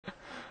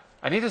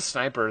I need a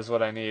sniper is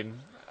what I need.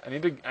 I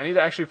need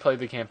to actually play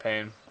the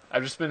campaign.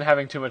 I've just been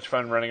having too much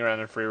fun running around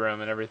in free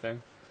roam and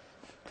everything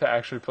to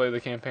actually play the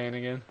campaign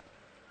again.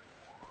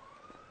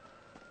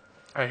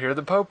 I hear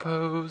the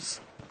popos.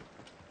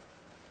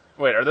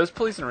 Wait, are those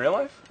police in real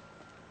life?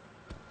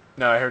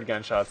 No, I heard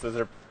gunshots. Those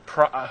are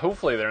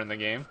hopefully they're in the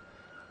game.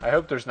 I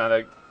hope there's not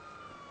a...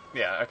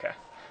 Yeah, okay.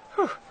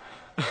 Whew.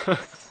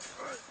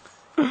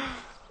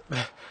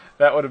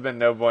 That would have been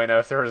no bueno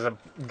if there was a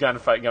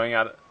gunfight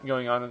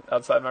going on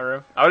outside my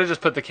room. I would have just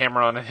put the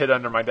camera on and hid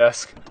under my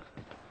desk.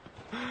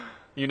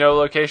 You know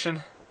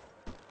location?